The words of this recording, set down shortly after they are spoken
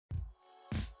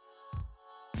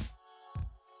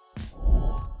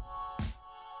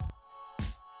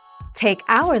Take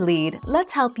our lead,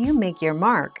 let's help you make your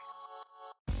mark.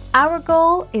 Our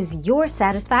goal is your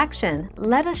satisfaction.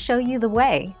 Let us show you the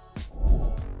way.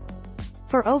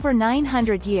 For over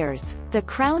 900 years, the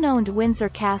Crown-owned Windsor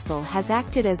Castle has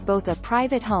acted as both a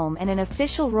private home and an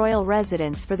official royal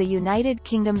residence for the United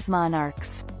Kingdom's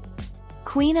monarchs.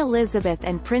 Queen Elizabeth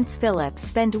and Prince Philip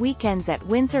spend weekends at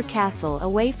Windsor Castle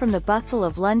away from the bustle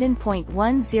of London. 10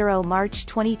 March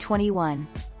 2021.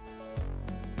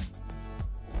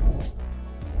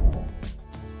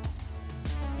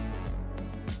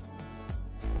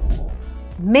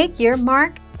 Make your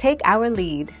mark, take our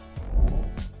lead.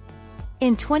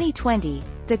 In 2020,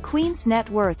 the Queen's net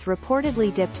worth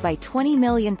reportedly dipped by £20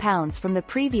 million from the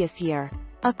previous year,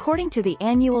 according to the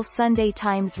annual Sunday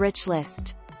Times Rich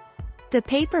List. The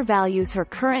paper values her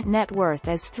current net worth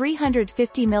as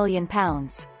 £350 million,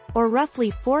 or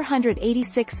roughly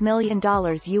 $486 million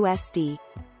USD.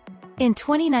 In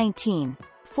 2019,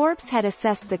 Forbes had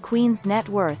assessed the Queen's net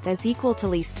worth as equal to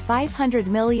least $500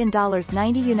 million,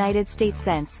 90 United States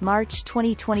cents. March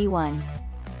 2021.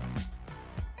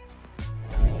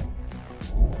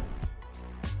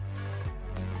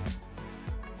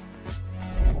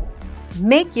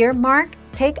 Make your mark,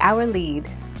 take our lead.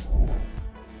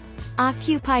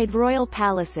 Occupied royal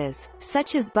palaces,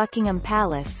 such as Buckingham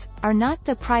Palace, are not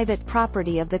the private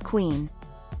property of the Queen.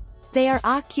 They are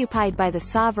occupied by the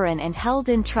sovereign and held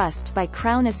in trust by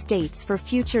Crown estates for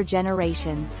future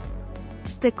generations.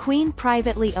 The Queen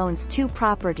privately owns two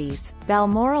properties,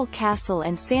 Balmoral Castle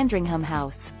and Sandringham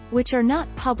House, which are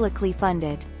not publicly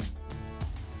funded.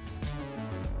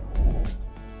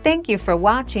 Thank you for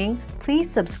watching.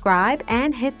 Please subscribe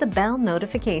and hit the bell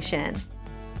notification.